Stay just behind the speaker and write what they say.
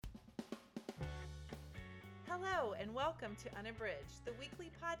Hello, and welcome to Unabridged, the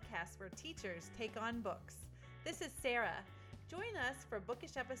weekly podcast where teachers take on books. This is Sarah. Join us for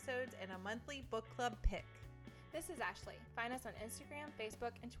bookish episodes and a monthly book club pick. This is Ashley. Find us on Instagram,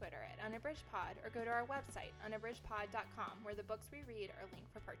 Facebook, and Twitter at UnabridgedPod, or go to our website, unabridgedpod.com, where the books we read are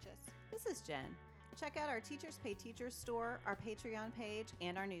linked for purchase. This is Jen. Check out our Teachers Pay Teachers store, our Patreon page,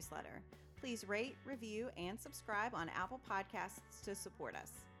 and our newsletter. Please rate, review, and subscribe on Apple Podcasts to support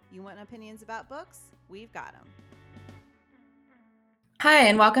us. You want opinions about books? We've got them. Hi,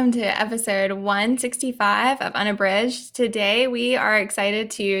 and welcome to episode 165 of Unabridged. Today, we are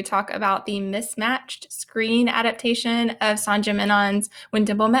excited to talk about the mismatched screen adaptation of Sanja Menon's When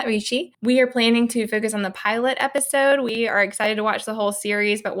Dimple Met Rishi. We are planning to focus on the pilot episode. We are excited to watch the whole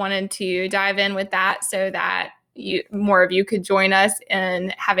series, but wanted to dive in with that so that more of you could join us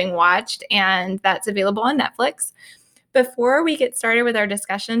in having watched, and that's available on Netflix. Before we get started with our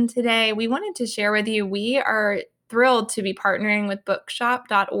discussion today, we wanted to share with you, we are thrilled to be partnering with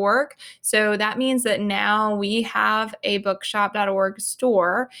bookshop.org. So that means that now we have a bookshop.org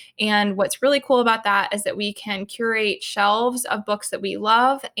store. And what's really cool about that is that we can curate shelves of books that we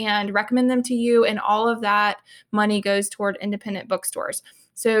love and recommend them to you. And all of that money goes toward independent bookstores.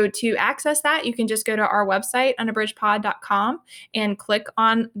 So to access that, you can just go to our website, unabridgedpod.com, and click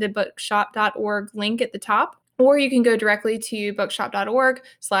on the bookshop.org link at the top. Or you can go directly to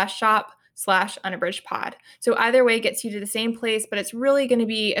bookshop.org/shop/unabridgedpod. So either way gets you to the same place, but it's really going to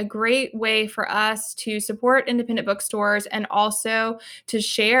be a great way for us to support independent bookstores and also to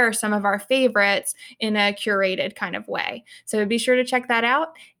share some of our favorites in a curated kind of way. So be sure to check that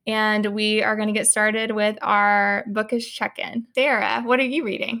out. And we are going to get started with our bookish check-in. Sarah, what are you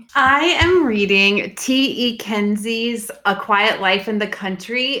reading? I am reading T.E. Kenzie's A Quiet Life in the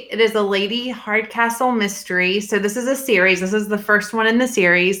Country. It is a Lady Hardcastle mystery. So this is a series. This is the first one in the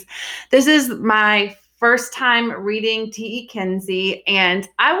series. This is my first time reading T.E. Kenzie, and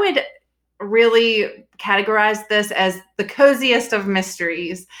I would really categorize this as the coziest of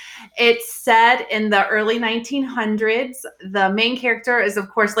mysteries. It's set in the early 1900s. The main character is,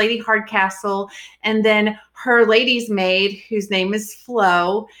 of course, Lady Hardcastle, and then her lady's maid, whose name is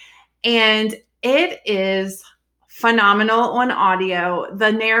Flo. And it is phenomenal on audio.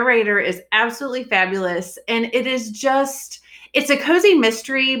 The narrator is absolutely fabulous. And it is just, it's a cozy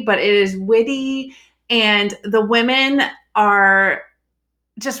mystery, but it is witty. And the women are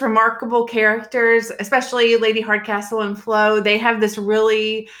just remarkable characters, especially Lady Hardcastle and Flo. They have this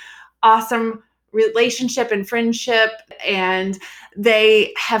really awesome relationship and friendship, and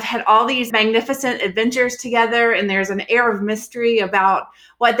they have had all these magnificent adventures together, and there's an air of mystery about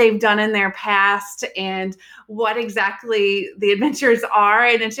what they've done in their past and what exactly the adventures are.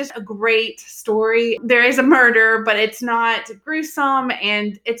 And it's just a great story. There is a murder, but it's not gruesome,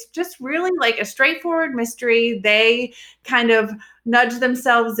 and it's just really like a straightforward mystery. They kind of nudge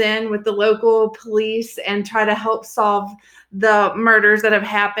themselves in with the local police and try to help solve the murders that have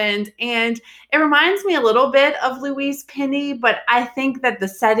happened. And it reminds me a little bit of Louise Penny, but I think that the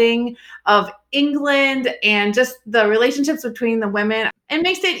setting of England and just the relationships between the women, it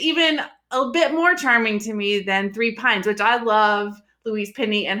makes it even a bit more charming to me than Three Pines, which I love Louise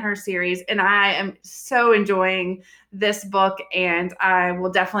Penny and her series. And I am so enjoying this book, and I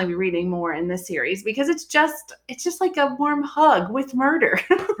will definitely be reading more in this series because it's just like a warm hug with murder.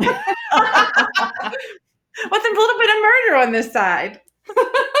 With a little bit of murder on this side.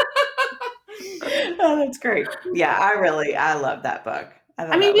 Oh, that's great. Yeah, I love that book.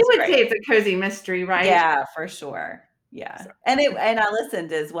 I mean, you would say it's a cozy mystery, right? Yeah, for sure. Yeah. And I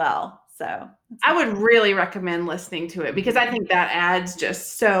listened as well. So I would really recommend listening to it because I think that adds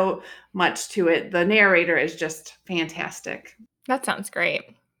just so much to it. The narrator is just fantastic. That sounds great.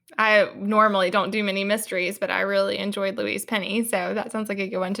 I normally don't do many mysteries, but I really enjoyed Louise Penny, so that sounds like a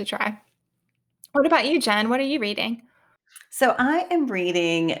good one to try. What about you, Jen? What are you reading? So I am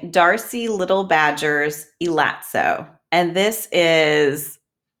reading Darcy Little Badger's Elazzo. And this is,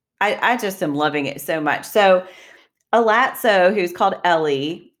 I just am loving it so much. So Elazzo, who's called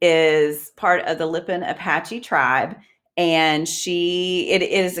Ellie, is part of the Lipan Apache tribe. And it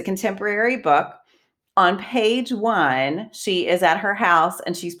is a contemporary book. On page 1, she is at her house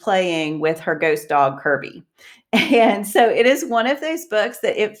and she's playing with her ghost dog, Kirby. And so it is one of those books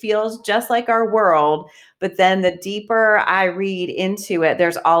that it feels just like our world, but then the deeper I read into it,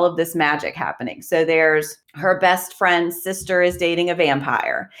 there's all of this magic happening. So there's her best friend's sister is dating a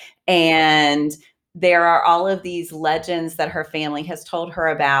vampire, and there are all of these legends that her family has told her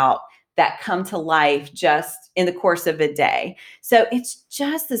about that come to life just in the course of a day. So it's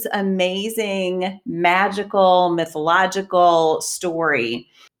just this amazing, magical, mythological story.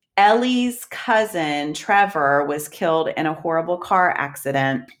 Ellie's cousin, Trevor, was killed in a horrible car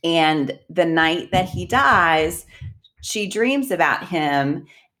accident. And the night that he dies, she dreams about him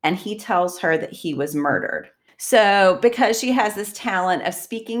and he tells her that he was murdered. So, because she has this talent of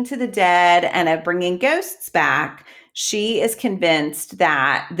speaking to the dead and of bringing ghosts back, she is convinced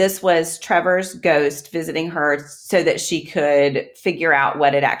that this was Trevor's ghost visiting her so that she could figure out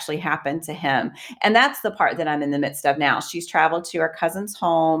what had actually happened to him. And that's the part that I'm in the midst of now. She's traveled to her cousin's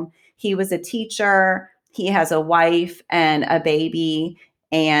home. He was a teacher. He has a wife and a baby.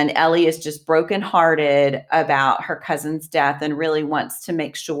 And Ellie is just brokenhearted about her cousin's death and really wants to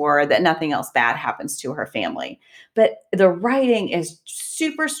make sure that nothing else bad happens to her family. But the writing is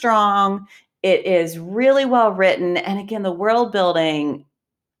super strong. It is really well written. And again, the world building,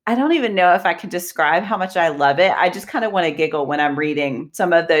 I don't even know if I can describe how much I love it. I just kind of want to giggle when I'm reading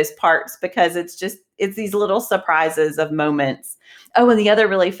some of those parts because it's these little surprises of moments. Oh, and the other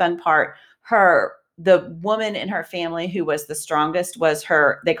really fun part, the woman in her family who was the strongest was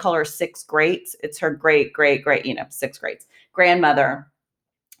they call her six greats. It's her great, six greats grandmother.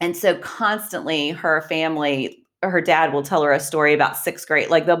 And so constantly her family, her dad will tell her a story about sixth grade.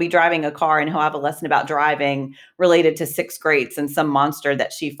 Like they'll be driving a car and he'll have a lesson about driving related to sixth grades and some monster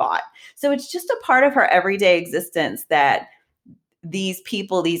that she fought. So it's just a part of her everyday existence that these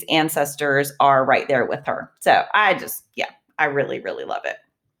people, these ancestors are right there with her. So I really, really love it.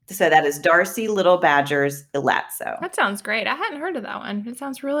 So that is Darcy Little Badger's Ilatso. That sounds great. I hadn't heard of that one. It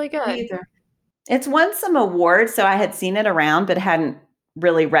sounds really good. Me either. It's won some awards, so I had seen it around, but hadn't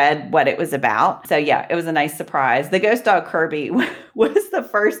really read what it was about. So yeah, it was a nice surprise. The ghost dog Kirby was the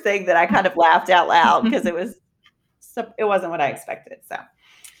first thing that I kind of laughed out loud because it wasn't what I expected. So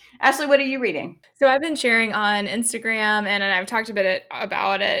Ashley, what are you reading? So I've been sharing on Instagram and I've talked a bit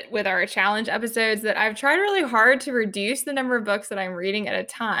about it with our challenge episodes that I've tried really hard to reduce the number of books that I'm reading at a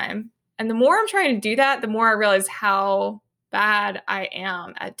time. And the more I'm trying to do that, the more I realize how bad I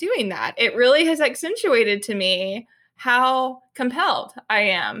am at doing that. It really has accentuated to me how compelled I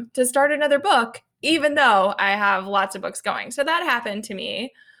am to start another book, even though I have lots of books going. So that happened to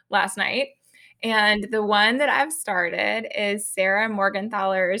me last night. And the one that I've started is Sarah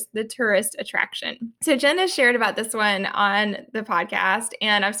Morgenthaler's The Tourist Attraction. So Jen has shared about this one on the podcast,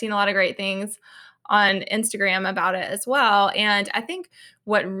 and I've seen a lot of great things on Instagram about it as well. And I think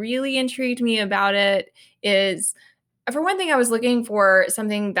what really intrigued me about it is, for one thing, I was looking for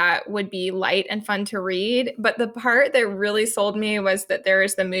something that would be light and fun to read. But the part that really sold me was that there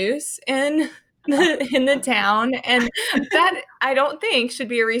is the moose in the town, and that I don't think should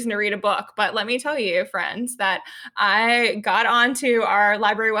be a reason to read a book. But let me tell you, friends, that I got onto our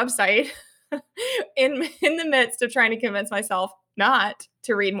library website in the midst of trying to convince myself not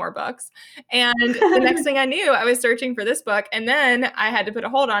to read more books. And the next thing I knew, I was searching for this book, and then I had to put a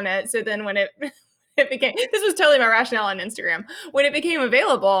hold on it. So then when it became, this was totally my rationale on Instagram, when it became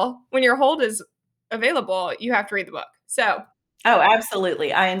available, when your hold is available, you have to read the book. So oh,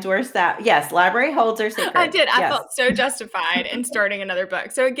 absolutely. I endorse that. Yes, library holds are sacred. I did. I felt so justified in starting another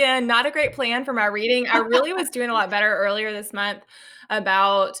book. So again, not a great plan for my reading. I really was doing a lot better earlier this month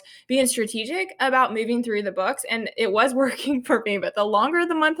about being strategic about moving through the books, and it was working for me. But the longer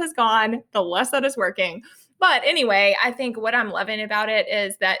the month has gone, the less that is working. But anyway, I think what I'm loving about it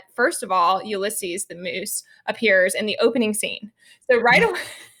is that, first of all, Ulysses the moose appears in the opening scene. So right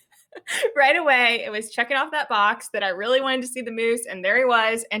away, it was checking off that box that I really wanted to see the moose, and there he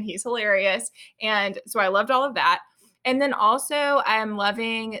was, and he's hilarious. And so I loved all of that. And then also I'm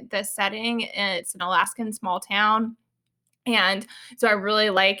loving the setting. It's an Alaskan small town. And so I really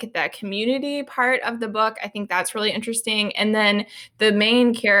like the community part of the book. I think that's really interesting. And then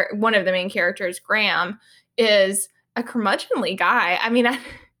one of the main characters, Graham, is a curmudgeonly guy. I mean,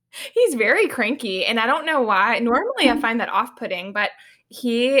 he's very cranky, and I don't know why. Normally I find that off-putting, but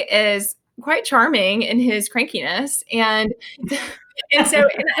he is quite charming in his crankiness. And so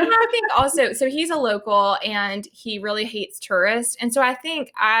I think also, so he's a local and he really hates tourists. And so I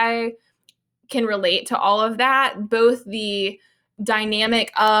think I can relate to all of that, both the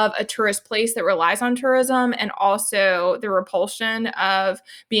dynamic of a tourist place that relies on tourism and also the repulsion of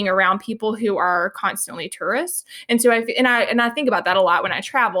being around people who are constantly tourists. And so I think about that a lot when I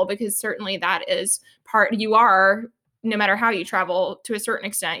travel, because certainly that is you are, no matter how you travel, to a certain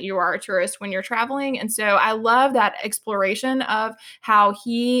extent, you are a tourist when you're traveling. And so I love that exploration of how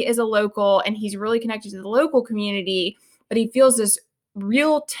he is a local and he's really connected to the local community, but he feels this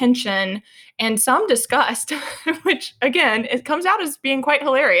real tension and some disgust, which again, it comes out as being quite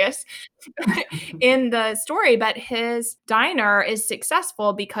hilarious in the story. But his diner is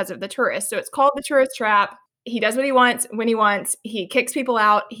successful because of the tourists. So it's called The Tourist Trap. he does what he wants when he wants. He kicks people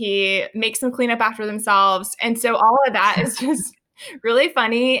out. He makes them clean up after themselves. And so all of that is just really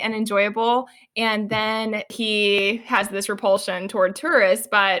funny and enjoyable. And then he has this repulsion toward tourists.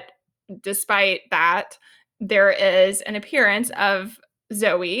 But despite that, there is an appearance of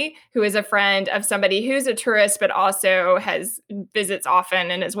Zoe, who is a friend of somebody who's a tourist, but also visits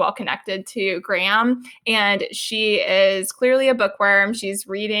often and is well connected to Graham. And she is clearly a bookworm. She's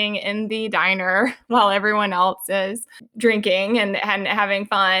reading in the diner while everyone else is drinking and having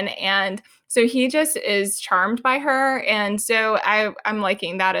fun. And so he just is charmed by her. And so I'm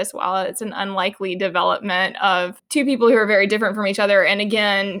liking that as well. It's an unlikely development of two people who are very different from each other. And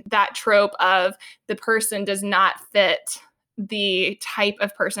again, that trope of the person does not fit the type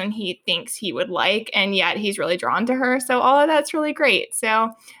of person he thinks he would like, and yet he's really drawn to her. So all of that's really great. So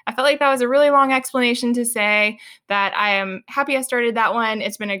I felt like that was a really long explanation to say that I am happy I started that one.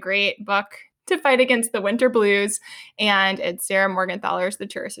 It's been a great book to fight against the winter blues, and it's Sarah Morgenthaler's The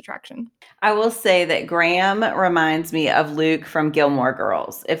Tourist Attraction. I will say that Graham reminds me of Luke from Gilmore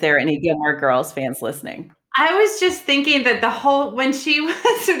Girls, if there are any Gilmore Girls fans listening. I was just thinking that when she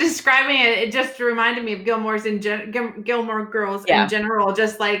was describing it, it just reminded me of Gilmore Girls in general,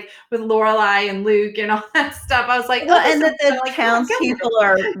 just like with Lorelai and Luke and all that stuff. I was like, well, and that the townspeople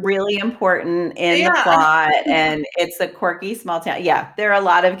are really important in the plot, and it's a quirky small town. Yeah, there are a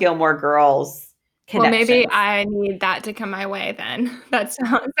lot of Gilmore Girls connections. Well, maybe I need that to come my way then. That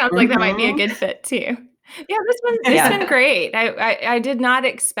sounds like that might be a good fit too. Yeah, this been great. I did not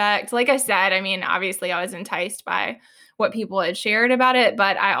expect, like I said, I mean, obviously I was enticed by what people had shared about it,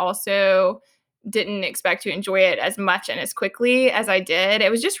 but I also didn't expect to enjoy it as much and as quickly as I did.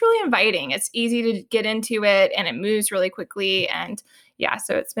 It was just really inviting. It's easy to get into it and it moves really quickly. And yeah,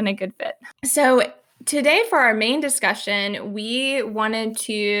 so it's been a good fit. So today for our main discussion, we wanted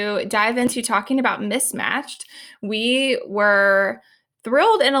to dive into talking about Mismatched. We were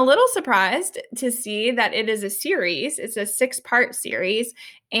thrilled and a little surprised to see that it is a series. It's a 6-part series,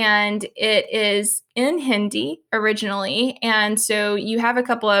 and it is in Hindi originally. And so you have a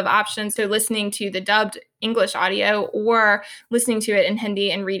couple of options. So listening to the dubbed English audio or listening to it in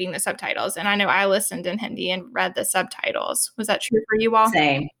Hindi and reading the subtitles. And I know I listened in Hindi and read the subtitles. Was that true for you all?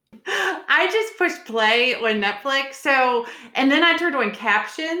 Same. I just pushed play on Netflix. And then I turned on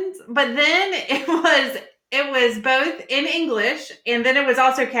captions, but then it was both in English, and then it was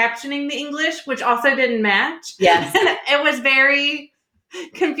also captioning the English, which also didn't match. Yes. It was very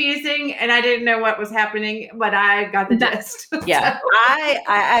confusing, and I didn't know what was happening, but I got the gist. Yeah. I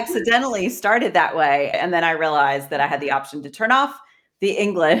accidentally started that way, and then I realized that I had the option to turn off the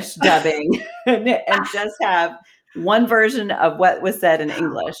English dubbing and just have one version of what was said in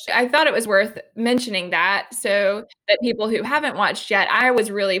English. I thought it was worth mentioning that, so that people who haven't watched yet, I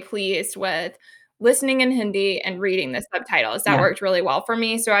was really pleased with listening in Hindi and reading the subtitles. That worked really well for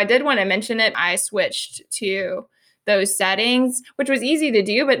me. So I did want to mention it. I switched to those settings, which was easy to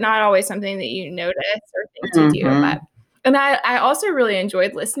do, but not always something that you notice or think to do. And I also really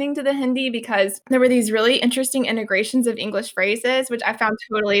enjoyed listening to the Hindi because there were these really interesting integrations of English phrases, which I found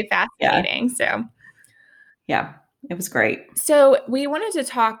totally fascinating. So yeah, it was great. So we wanted to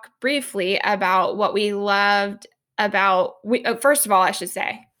talk briefly about what we loved about, first of all, I should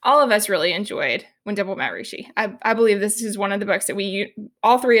say, all of us really enjoyed When Dimple Met Rishi. I believe this is one of the books that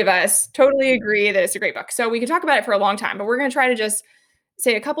all three of us totally agree that it's a great book. So we could talk about it for a long time, but we're going to try to just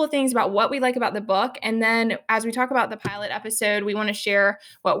say a couple of things about what we like about the book. And then as we talk about the pilot episode, we want to share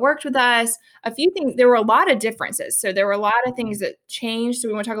what worked with us. A few things, there were a lot of differences. So there were a lot of things that changed. So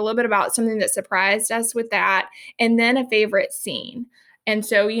we want to talk a little bit about something that surprised us with that. And then a favorite scene. And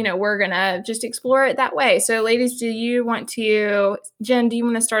so, we're going to just explore it that way. So ladies, Jen, do you want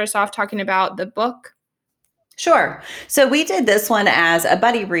to start us off talking about the book? Sure. So we did this one as a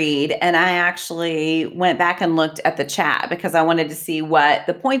buddy read, and I actually went back and looked at the chat because I wanted to see what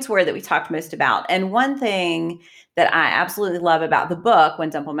the points were that we talked most about. And one thing that I absolutely love about the book,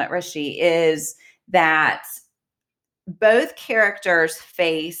 When Dimple Met Rishi, is that both characters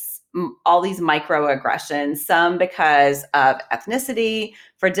face all these microaggressions, some because of ethnicity.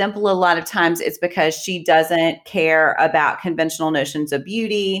 For Dimple, a lot of times it's because she doesn't care about conventional notions of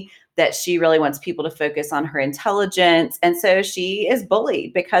beauty, that she really wants people to focus on her intelligence. And so she is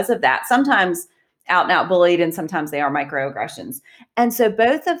bullied because of that. Sometimes out and out bullied, and sometimes they are microaggressions. And so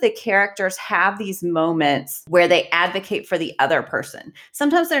both of the characters have these moments where they advocate for the other person.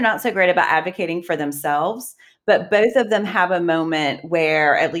 Sometimes they're not so great about advocating for themselves, but both of them have a moment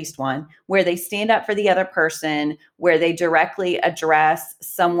where, at least one, where they stand up for the other person, where they directly address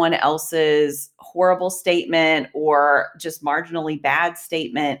someone else's horrible statement or just marginally bad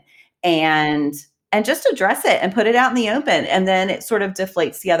statement, and and just address it and put it out in the open. And then it sort of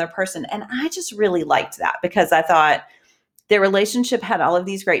deflates the other person. And I just really liked that because I thought their relationship had all of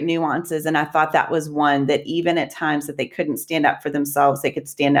these great nuances. And I thought that was one that even at times that they couldn't stand up for themselves, they could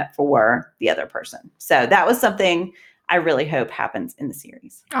stand up for the other person. So that was something I really hope happens in the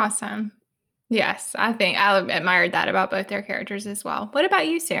series. Awesome. Yes, I think I admired that about both their characters as well. What about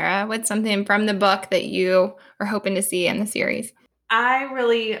you, Sarah? What's something from the book that you are hoping to see in the series? I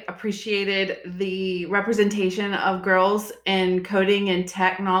really appreciated the representation of girls in coding and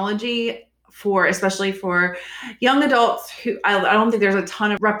technology especially for young adults who I don't think there's a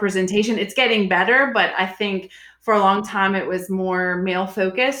ton of representation. It's getting better, but I think for a long time it was more male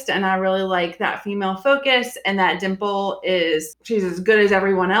focused, and I really like that female focus, and that Dimple she's as good as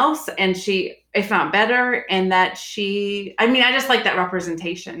everyone else, and she, if not better, and that I just like that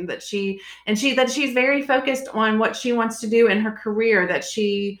representation that she's very focused on what she wants to do in her career,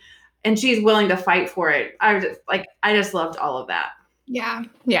 she's willing to fight for it. I just loved all of that. Yeah,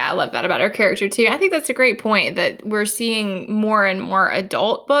 I love that about her character too. I think that's a great point that we're seeing more and more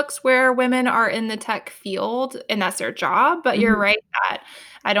adult books where women are in the tech field and that's their job. But you're right that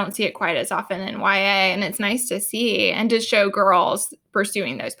I don't see it quite as often in YA, and it's nice to see and to show girls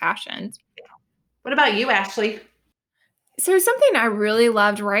pursuing those passions. What about you, Ashley? So something I really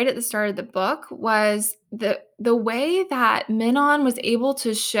loved right at the start of the book was the way that Menon was able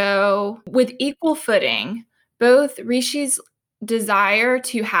to show with equal footing both Rishi's desire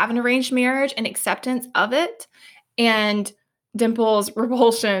to have an arranged marriage and acceptance of it, and Dimple's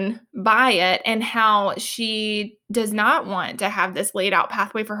repulsion by it, and how she does not want to have this laid out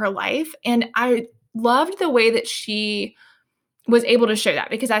pathway for her life. And I loved the way that she was able to show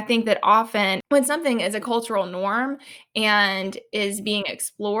that, because I think that often when something is a cultural norm and is being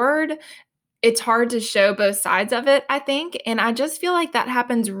explored, it's hard to show both sides of it, I think. And I just feel like that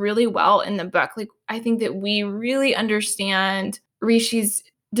happens really well in the book. Like, I think that we really understand Rishi's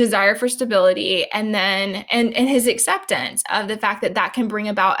desire for stability, and then and his acceptance of the fact that that can bring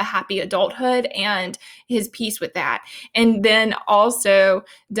about a happy adulthood and his peace with that. And then also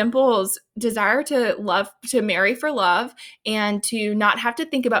Dimple's desire to marry for love and to not have to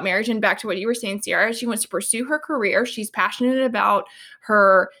think about marriage. And back to what you were saying, Sarah, she wants to pursue her career. She's passionate about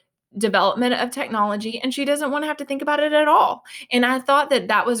her development of technology, and she doesn't want to have to think about it at all. And I thought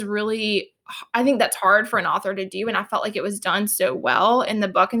that was really, I think that's hard for an author to do, and I felt like it was done so well in the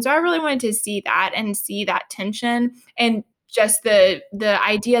book. And so I really wanted to see that and see that tension, and just the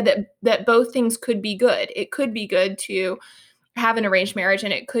idea that both things could be good. It could be good to have an arranged marriage,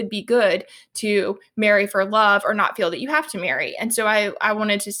 and it could be good to marry for love or not feel that you have to marry. And so I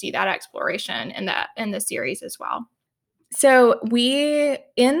wanted to see that exploration in the series as well. So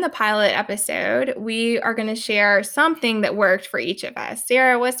in the pilot episode, we are going to share something that worked for each of us.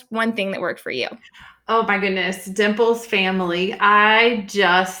 Sarah, what's one thing that worked for you? Oh my goodness, Dimple's family. I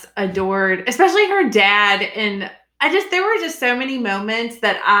just adored, especially her dad. And there were just so many moments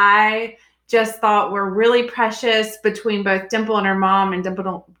that I just thought were really precious between both Dimple and her mom and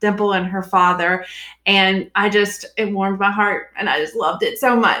Dimple and her father. And it warmed my heart, and I just loved it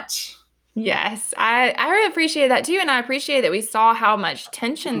so much. Yes, I really appreciate that too. And I appreciate that we saw how much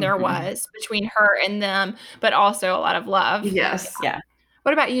tension there was between her and them, but also a lot of love. Yes. Yeah.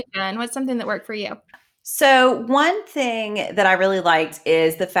 What about you, Jen? What's something that worked for you? So one thing that I really liked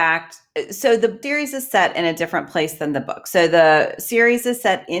is the series is set in a different place than the book. So the series is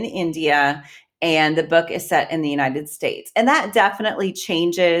set in India and the book is set in the United States. And that definitely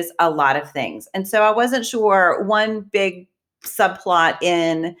changes a lot of things. And so I wasn't sure. One big subplot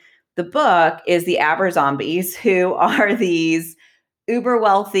in the book is the Aberzombies, who are these uber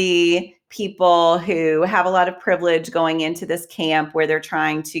wealthy people who have a lot of privilege going into this camp where they're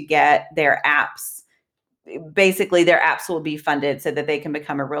trying to get their apps. Basically, their apps will be funded so that they can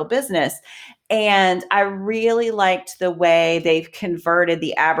become a real business. And I really liked the way they've converted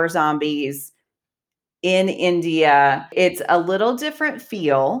the Aberzombies in India. It's a little different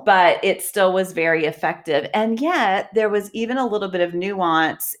feel, but it still was very effective. And yet there was even a little bit of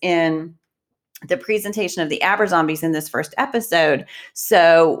nuance in the presentation of the Aberzombies in this first episode.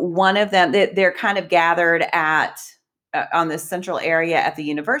 So one of them, they're kind of gathered on this central area at the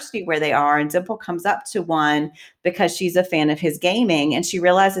university where they are. And Dimple comes up to one because she's a fan of his gaming, and she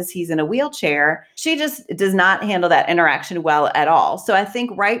realizes he's in a wheelchair. She just does not handle that interaction well at all. So I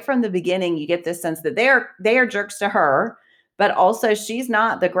think right from the beginning, you get this sense that they are jerks to her, but also she's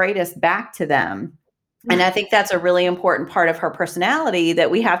not the greatest back to them. And I think that's a really important part of her personality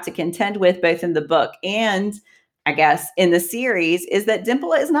that we have to contend with both in the book and I guess in the series, is that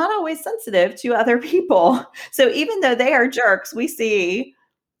Dimple is not always sensitive to other people. So even though they are jerks, we see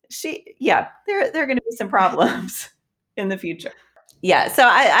there are going to be some problems in the future. Yeah. So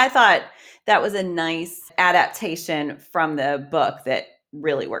I thought that was a nice adaptation from the book that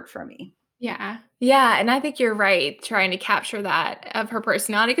really worked for me. Yeah. Yeah. And I think you're right trying to capture that of her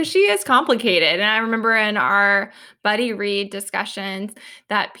personality because she is complicated. And I remember in our buddy read discussions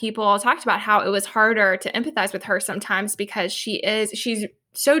that people talked about how it was harder to empathize with her sometimes because she's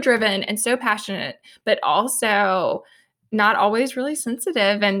so driven and so passionate, but also not always really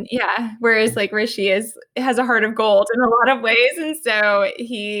sensitive. And yeah, whereas like Rishi has a heart of gold in a lot of ways. And so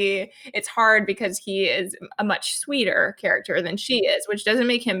it's hard because he is a much sweeter character than she is, which doesn't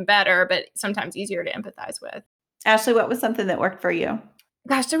make him better, but sometimes easier to empathize with. Ashley, what was something that worked for you?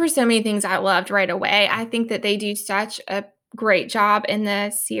 Gosh, there were so many things I loved right away. I think that they do such a great job in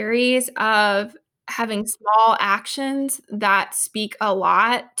the series of having small actions that speak a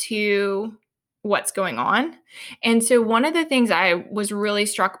lot to what's going on. And so one of the things I was really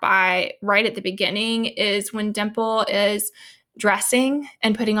struck by right at the beginning is when Dimple is dressing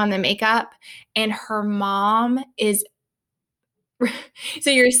and putting on the makeup and her mom is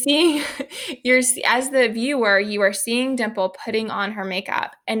so as the viewer, you are seeing Dimple putting on her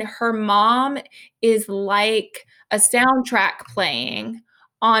makeup and her mom is like a soundtrack playing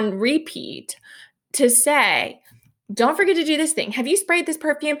on repeat to say, don't forget to do this thing. Have you sprayed this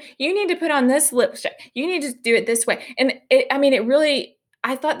perfume? You need to put on this lipstick. You need to do it this way. And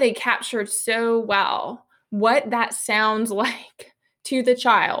I thought they captured so well what that sounds like to the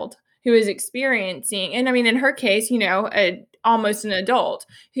child who is experiencing, and I mean, in her case, almost an adult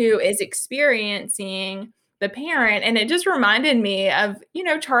who is experiencing the parent. And it just reminded me of,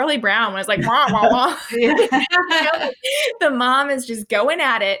 Charlie Brown was like, wah, wah, wah. The mom is just going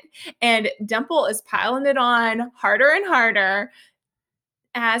at it and Dimple is piling it on harder and harder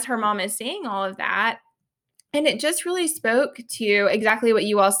as her mom is saying all of that. And it just really spoke to exactly what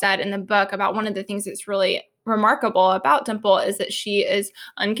you all said in the book about one of the things that's really remarkable about Dimple is that she is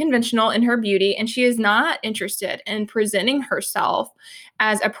unconventional in her beauty and she is not interested in presenting herself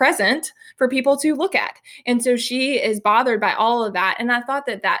as a present for people to look at. And so she is bothered by all of that. And I thought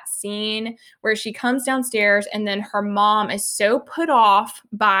that scene where she comes downstairs and then her mom is so put off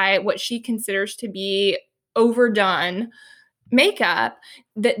by what she considers to be overdone makeup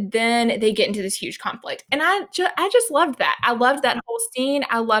that then they get into this huge conflict. And I just loved that. I loved that whole scene.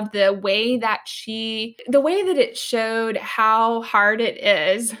 I loved the way that it showed how hard it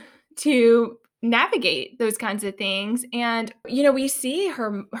is to navigate those kinds of things. And, we see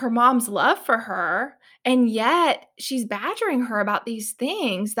her mom's love for her, and yet she's badgering her about these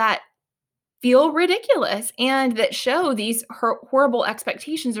things that feel ridiculous and that show these horrible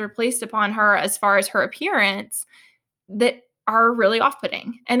expectations are placed upon her as far as her appearance that are really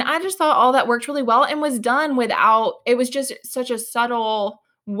off-putting. And I just thought all that worked really well and was done it was just such a subtle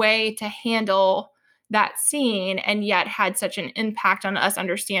way to handle that scene and yet had such an impact on us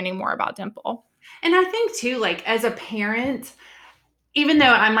understanding more about Dimple. And I think too, like as a parent, even though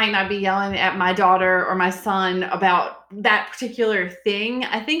I might not be yelling at my daughter or my son about that particular thing,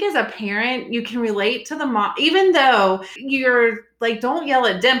 I think as a parent, you can relate to the mom, even though you're like, don't yell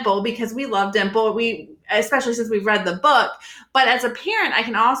at Dimple because we love Dimple. Especially since we've read the book. But as a parent, I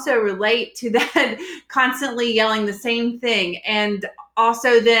can also relate to that constantly yelling the same thing. And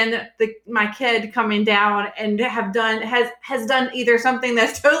also then my kid coming down and has done either something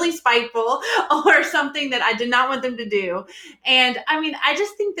that's totally spiteful or something that I did not want them to do. And I mean, I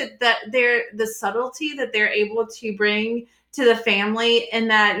just think that the subtlety that they're able to bring to the family in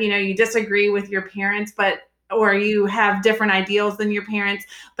that, you disagree with your parents, or you have different ideals than your parents,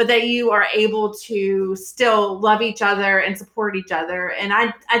 but that you are able to still love each other and support each other. And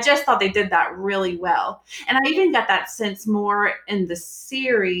I just thought they did that really well. And I even got that sense more in the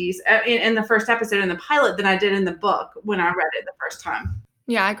series, in the first episode in the pilot than I did in the book when I read it the first time.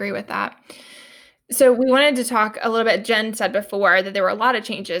 Yeah, I agree with that. So we wanted to talk a little bit. Jen said before that there were a lot of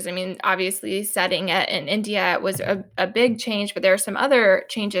changes. I mean, obviously setting it in India was a big change, but there are some other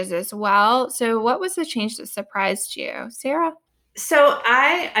changes as well. So what was the change that surprised you, Sarah? So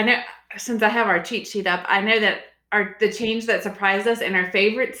I know, since I have our cheat sheet up, I know that the change that surprised us in our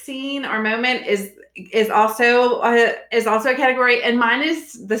favorite scene or moment is also a category, and mine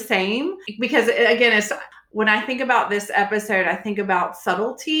is the same because again, it's when I think about this episode, I think about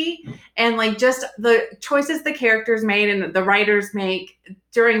subtlety and like just the choices the characters made and the writers make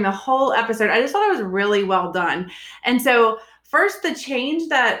during the whole episode. I just thought it was really well done. And so first, the change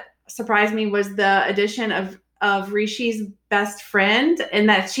that surprised me was the addition of Rishi's best friend, and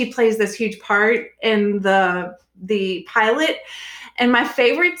that she plays this huge part in the pilot. And my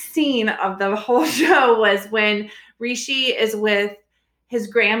favorite scene of the whole show was when Rishi is with his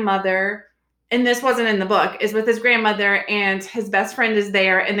grandmother, and this wasn't in the book, is with his grandmother, and his best friend is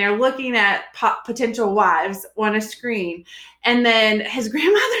there, and they're looking at potential wives on a screen. And then his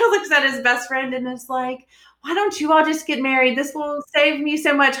grandmother looks at his best friend and is like, why don't you all just get married? This will save me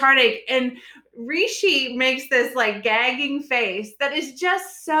so much heartache. And Rishi makes this like gagging face that is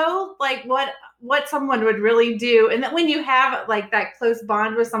just so like what someone would really do. And that when you have like that close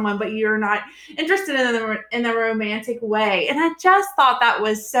bond with someone, but you're not interested in the romantic way. And I just thought that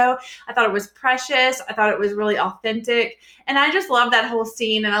was I thought it was precious. I thought it was really authentic. And I just love that whole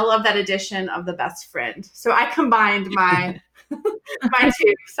scene. And I love that addition of the best friend. So I combined my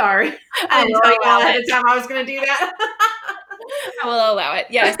two. Sorry. I didn't tell you all ahead of time I was going to do that. I will allow it.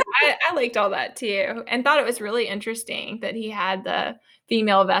 Yes, I liked all that too, and thought it was really interesting that he had the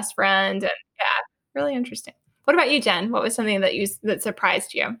female best friend. And yeah, really interesting. What about you, Jen? What was something that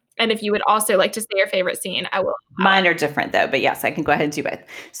surprised you? And if you would also like to say your favorite scene, I will. Mine are different though, but yes, I can go ahead and do both.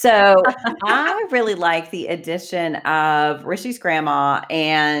 So I really like the addition of Rishi's grandma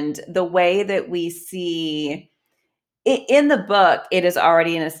and the way that we see in the book, it is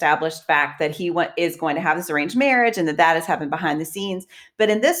already an established fact that he is going to have this arranged marriage and that has happened behind the scenes.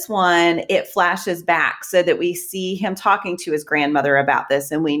 But in this one, it flashes back so that we see him talking to his grandmother about this.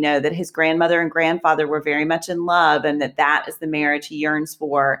 And we know that his grandmother and grandfather were very much in love and that is the marriage he yearns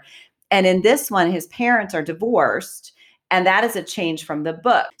for. And in this one, his parents are divorced. And that is a change from the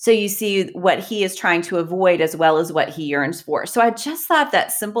book. So you see what he is trying to avoid as well as what he yearns for. So I just thought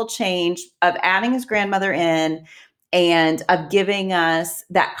that simple change of adding his grandmother in and of giving us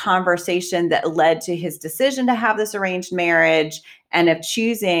that conversation that led to his decision to have this arranged marriage and of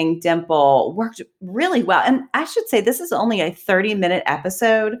choosing Dimple worked really well. And I should say, this is only a 30-minute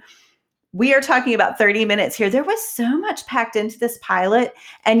episode. We are talking about 30 minutes here. There was so much packed into this pilot,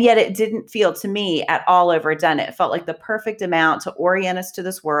 and yet it didn't feel to me at all overdone. It felt like the perfect amount to orient us to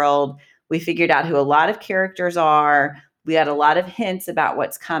this world. We figured out who a lot of characters are. We had a lot of hints about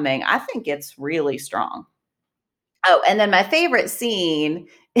what's coming. I think it's really strong. Oh, and then my favorite scene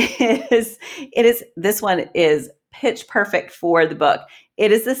is this one is pitch perfect for the book.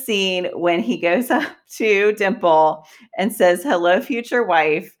 It is the scene when he goes up to Dimple and says, "Hello, future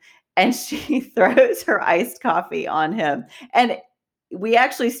wife," and she throws her iced coffee on him. And we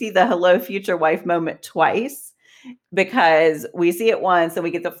actually see the "hello, future wife" moment twice, because we see it once and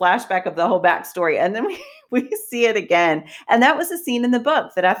we get the flashback of the whole backstory, and then we see it again. And that was a scene in the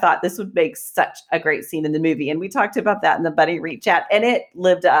book that I thought this would make such a great scene in the movie. And we talked about that in the Buddy Read chat, and it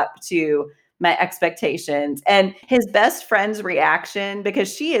lived up to my expectations. And his best friend's reaction,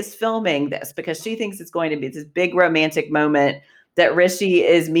 because she is filming this, because she thinks it's going to be this big romantic moment that Rishi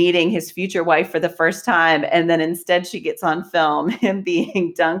is meeting his future wife for the first time. And then instead she gets on film him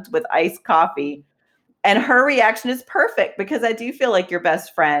being dunked with iced coffee. And her reaction is perfect, because I do feel like your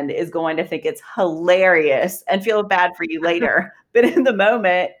best friend is going to think it's hilarious and feel bad for you later. But in the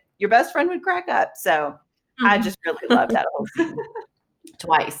moment, your best friend would crack up. So I just really love that whole scene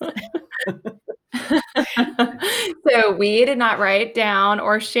twice. So we did not write down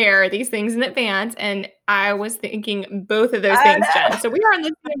or share these things in advance, and I was thinking both of those things, Jen. So we are on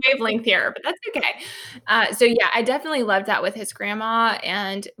the same wavelength here, but that's okay. So yeah, I definitely loved that with his grandma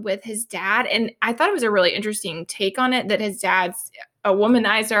and with his dad, and I thought it was a really interesting take on it that his dad's a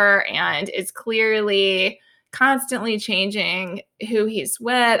womanizer and is clearly constantly changing who he's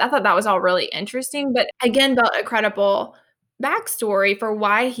with. I thought that was all really interesting, but again, built a credible backstory for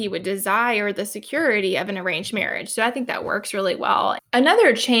why he would desire the security of an arranged marriage. So I think that works really well.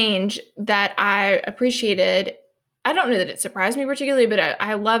 Another change that I appreciated, I don't know that it surprised me particularly, but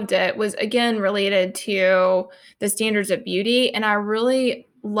I loved it, was again related to the standards of beauty. And I really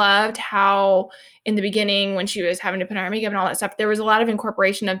loved how in the beginning, when she was having to put on her makeup and all that stuff, there was a lot of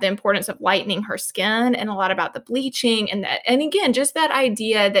incorporation of the importance of lightening her skin and a lot about the bleaching and that. And again, just that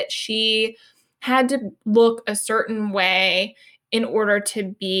idea that she had to look a certain way in order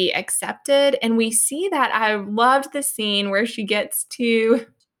to be accepted. And we see that. I loved the scene where she gets to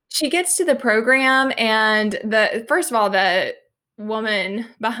the program, and first of all, the woman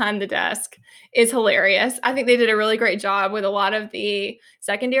behind the desk is hilarious. I think they did a really great job with a lot of the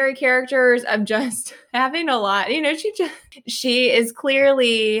secondary characters of just having a lot, she is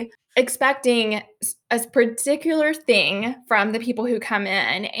clearly expecting a particular thing from the people who come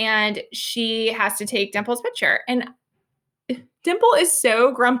in, and she has to take Dimple's picture. And Dimple is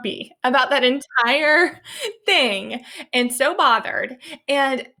so grumpy about that entire thing and so bothered.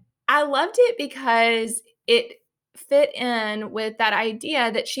 And I loved it because it fit in with that idea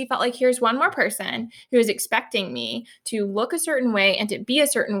that she felt like, here's one more person who is expecting me to look a certain way and to be a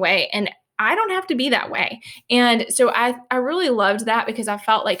certain way. And I don't have to be that way. And so I really loved that because I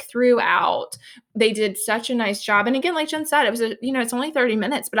felt like throughout they did such a nice job. And again, like Jen said, it was it's only 30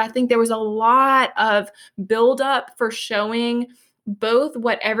 minutes, but I think there was a lot of buildup for showing both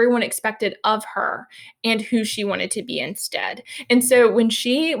what everyone expected of her and who she wanted to be instead. And so when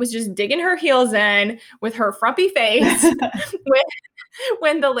she was just digging her heels in with her frumpy face,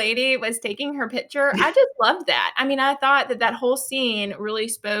 when the lady was taking her picture, I just loved that. I mean, I thought that whole scene really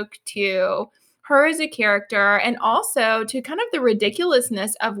spoke to her as a character and also to kind of the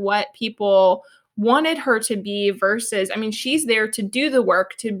ridiculousness of what people wanted her to be versus, I mean, she's there to do the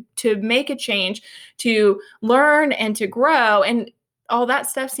work, to make a change, to learn and to grow. And all that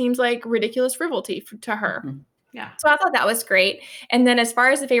stuff seems like ridiculous frivolity to her. Mhm. Yeah. So I thought that was great. And then as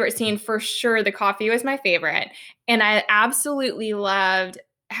far as the favorite scene, for sure, the coffee was my favorite. And I absolutely loved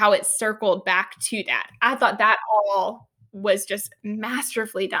how it circled back to that. I thought that all was just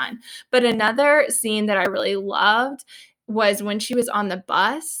masterfully done. But another scene that I really loved was when she was on the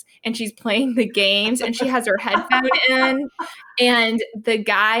bus and she's playing the games and she has her headphone in and the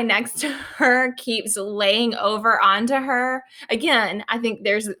guy next to her keeps laying over onto her. Again, I think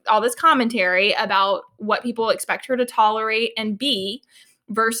there's all this commentary about what people expect her to tolerate and be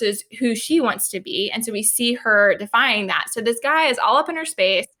versus who she wants to be. And so we see her defying that. So this guy is all up in her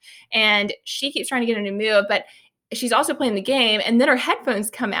space and she keeps trying to get him to move, but she's also playing the game. And then her headphones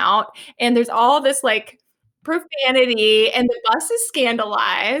come out and there's all this like profanity and the bus is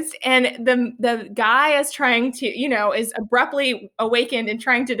scandalized and the guy is trying to, is abruptly awakened and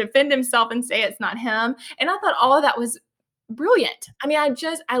trying to defend himself and say it's not him. And I thought all of that was brilliant. I mean,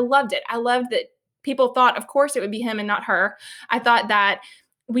 I loved it. I loved that people thought, of course, it would be him and not her. I thought that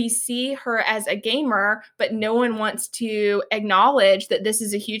we see her as a gamer, but no one wants to acknowledge that this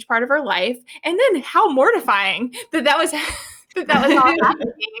is a huge part of her life. And then how mortifying that was that was all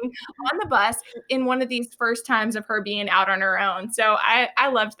happening on the bus in one of these first times of her being out on her own. So I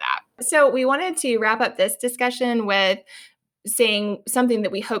loved that. So we wanted to wrap up this discussion with saying something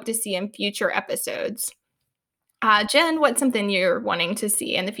that we hope to see in future episodes. Jen, what's something you're wanting to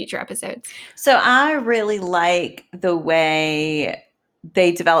see in the future episodes? So I really like the way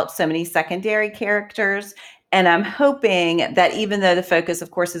they develop so many secondary characters. And I'm hoping that even though the focus,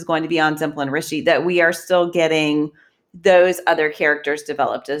 of course, is going to be on Dimple and Rishi, that we are still getting those other characters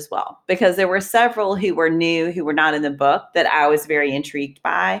developed as well. Because there were several who were new, who were not in the book, that I was very intrigued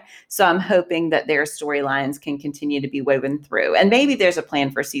by. So I'm hoping that their storylines can continue to be woven through. And maybe there's a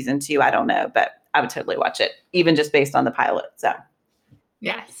plan for season 2. I don't know, but I would totally watch it, even just based on the pilot. So,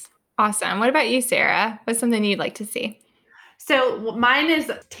 yes. Awesome. What about you, Sarah? What's something you'd like to see? So mine is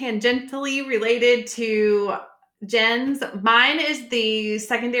tangentially related to Jen's. Mine is the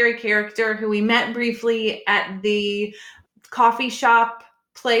secondary character who we met briefly at the coffee shop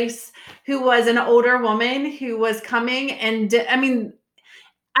place, who was an older woman who was coming. And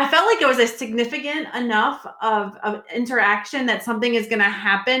I felt like it was a significant enough of interaction that something is going to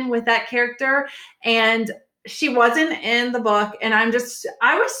happen with that character. And she wasn't in the book. And I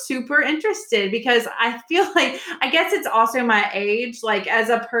was super interested because I feel like, I guess it's also my age, like as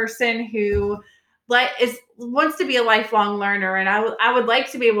a person who wants to be a lifelong learner. And I would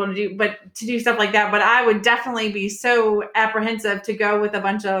like to be able to do stuff like that. But I would definitely be so apprehensive to go with a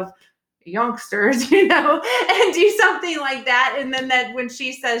bunch of youngsters, and do something like that. And then that when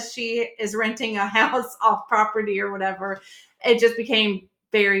she says she is renting a house off property or whatever, it just became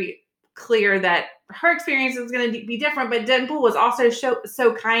very clear that her experience was going to be different. But Dimple was also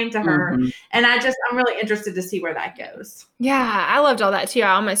so kind to her. mm-hmm. And I'm really interested to see where that goes. Yeah, I loved all that too.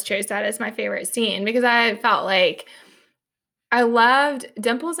 I almost chose that as my favorite scene because I felt like I loved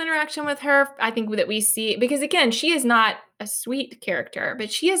Dimple's interaction with her. I think that we see, because again, she is not a sweet character,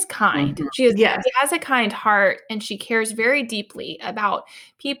 but she is kind. Mhm. She has a kind heart and she cares very deeply about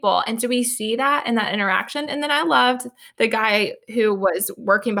people. And so we see that in that interaction. And then I loved the guy who was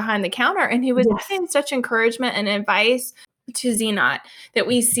working behind the counter and he was giving such encouragement and advice to Zenat that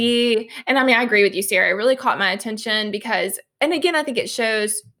we see. And I mean, I agree with you, Sarah. It really caught my attention because, and again, I think it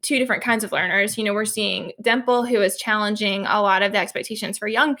shows two different kinds of learners. We're seeing Dimple, who is challenging a lot of the expectations for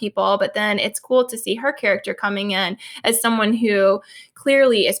young people, but then it's cool to see her character coming in as someone who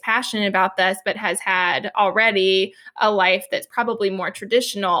clearly is passionate about this, but has had already a life that's probably more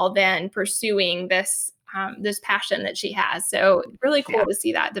traditional than pursuing this passion that she has. So really cool to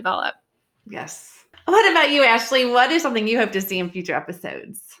see that develop. Yes. What about you, Ashley? What is something you hope to see in future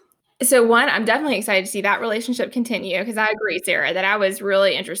episodes? So one, I'm definitely excited to see that relationship continue because I agree, Sarah, that I was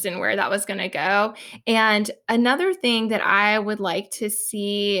really interested in where that was going to go. And another thing that I would like to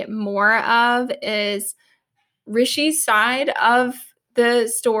see more of is Rishi's side of The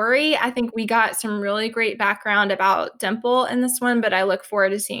story, I think we got some really great background about Dimple in this one, but I look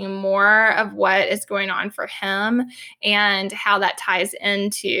forward to seeing more of what is going on for him and how that ties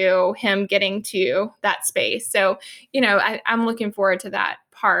into him getting to that space. So, I'm looking forward to that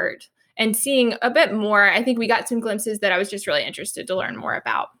part and seeing a bit more. I think we got some glimpses that I was just really interested to learn more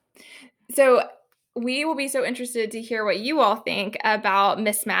about. So we will be so interested to hear what you all think about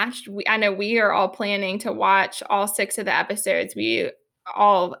Mismatched. I know we are all planning to watch all 6 of the episodes. We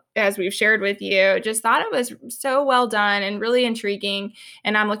all, as we've shared with you, just thought it was so well done and really intriguing.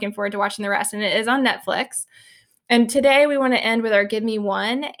 And I'm looking forward to watching the rest. And it is on Netflix. And today we want to end with our Give Me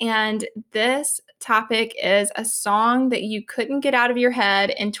One. And this topic is a song that you couldn't get out of your head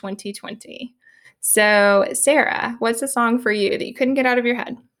in 2020. So, Sarah, what's a song for you that you couldn't get out of your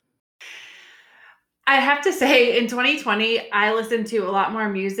head? I have to say, in 2020, I listened to a lot more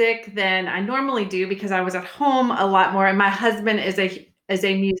music than I normally do because I was at home a lot more. And my husband is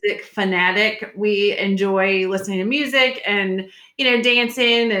a music fanatic. We enjoy listening to music and,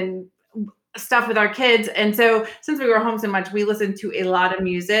 dancing and stuff with our kids. And so since we were home so much, we listened to a lot of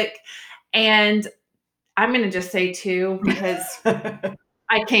music. And I'm going to just say 2 because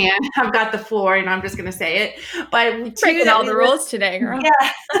I can. I've got the floor, and I'm just going to say it. But breaking all the rules today, girl.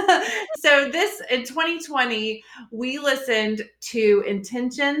 Yeah. So in 2020, we listened to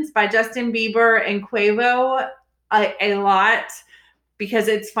 "Intentions" by Justin Bieber and Quavo a lot because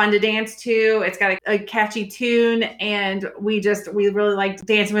it's fun to dance to. It's got a catchy tune, and we really liked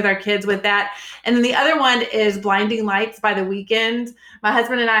dancing with our kids with that. And then the other one is "Blinding Lights" by The Weeknd. My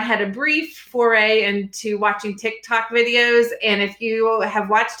husband and I had a brief foray into watching TikTok videos, and if you have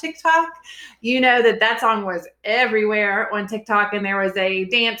watched TikTok, you know that song was everywhere on TikTok, and there was a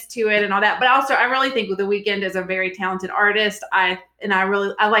dance to it and all that. But also, I really think The Weeknd is a very talented artist. I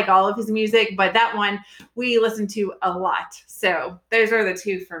like all of his music, but that one we listen to a lot. So those are the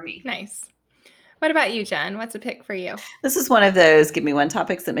 2 for me. Nice. What about you, Jen? What's a pick for you? This is one of those Give Me One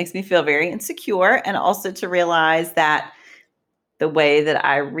topics that makes me feel very insecure, and also to realize that the way that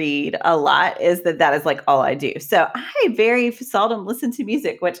I read a lot is that is like all I do. So I very seldom listen to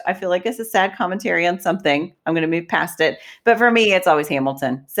music, which I feel like is a sad commentary on something. I'm going to move past it. But for me, it's always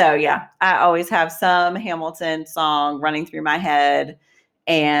Hamilton. So yeah, I always have some Hamilton song running through my head.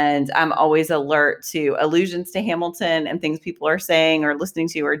 And I'm always alert to allusions to Hamilton and things people are saying or listening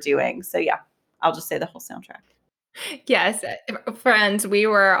to or doing. So yeah, I'll just say the whole soundtrack. Yes, friends, we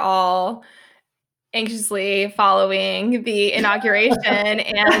were all anxiously following the inauguration,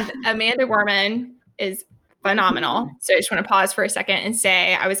 and Amanda Gorman is phenomenal. So I just want to pause for a second and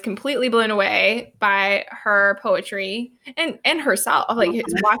say I was completely blown away by her poetry and herself, like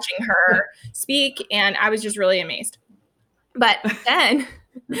watching her speak, and I was just really amazed. But then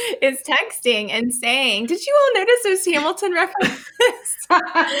is texting and saying, "Did you all notice those Hamilton references?"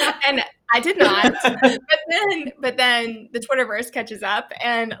 And I did not. But then the Twitterverse catches up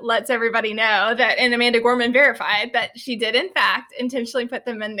and lets everybody know that, and Amanda Gorman verified that she did in fact intentionally put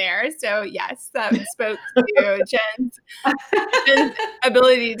them in there. So yes, that spoke to Jen's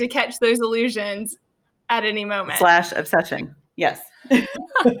ability to catch those allusions at any moment. / obsession. Yes. Hey,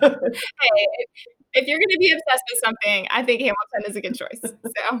 if you're going to be obsessed with something, I think Hamilton is a good choice.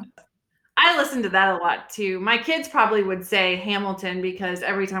 So I listened to that a lot too. My kids probably would say Hamilton because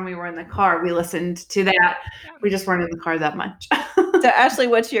every time we were in the car, we listened to that. We just weren't in the car that much. So Ashley,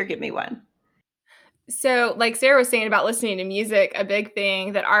 what's your Give Me One? So like Sarah was saying about listening to music, a big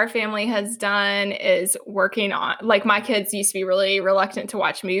thing that our family has done is working on, like my kids used to be really reluctant to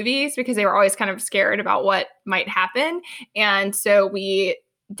watch movies because they were always kind of scared about what might happen. And so we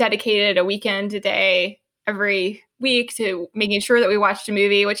dedicated a weekend a day every week to making sure that we watched a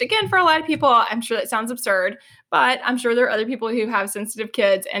movie, which again, for a lot of people, I'm sure that sounds absurd, but I'm sure there are other people who have sensitive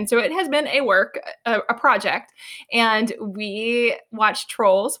kids. And so it has been a project. And we watched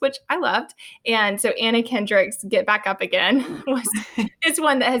Trolls, which I loved. And so Anna Kendrick's Get Back Up Again is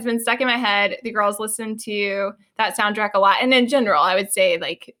one that has been stuck in my head. The girls listen to that soundtrack a lot. And in general, I would say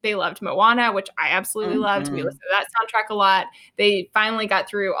like they loved Moana, which I absolutely loved. We listened to that soundtrack a lot. They finally got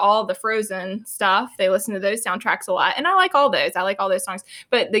through all the Frozen stuff. They listened to those soundtracks a lot. And I like all those. I like all those songs.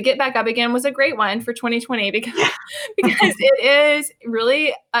 But the Get Back Up Again was a great one for 2020 because it is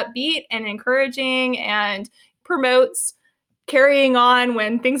really upbeat and encouraging and promotes carrying on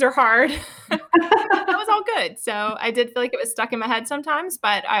when things are hard. That was all good. So I did feel like it was stuck in my head sometimes,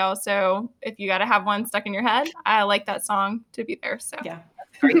 but I also, if you got to have one stuck in your head, I like that song to be there. So yeah,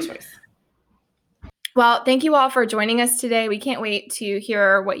 great choice. Well, thank you all for joining us today. We can't wait to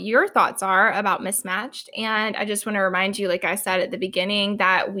hear what your thoughts are about Mismatched. And I just want to remind you, like I said at the beginning,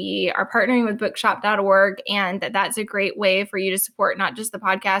 that we are partnering with bookshop.org and that's a great way for you to support not just the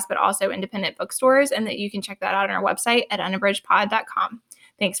podcast, but also independent bookstores, and that you can check that out on our website at unabridgedpod.com.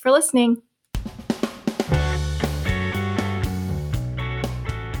 Thanks for listening.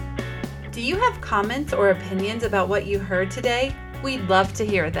 Do you have comments or opinions about what you heard today? We'd love to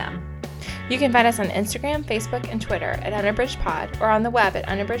hear them. You can find us on Instagram, Facebook, and Twitter at unabridgedpod or on the web at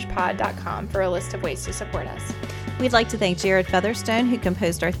unabridgedpod.com for a list of ways to support us. We'd like to thank Jared Featherstone, who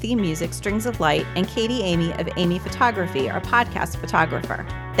composed our theme music, Strings of Light, and Katie Amy of Amy Photography, our podcast photographer.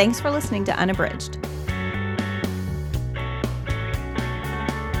 Thanks for listening to Unabridged.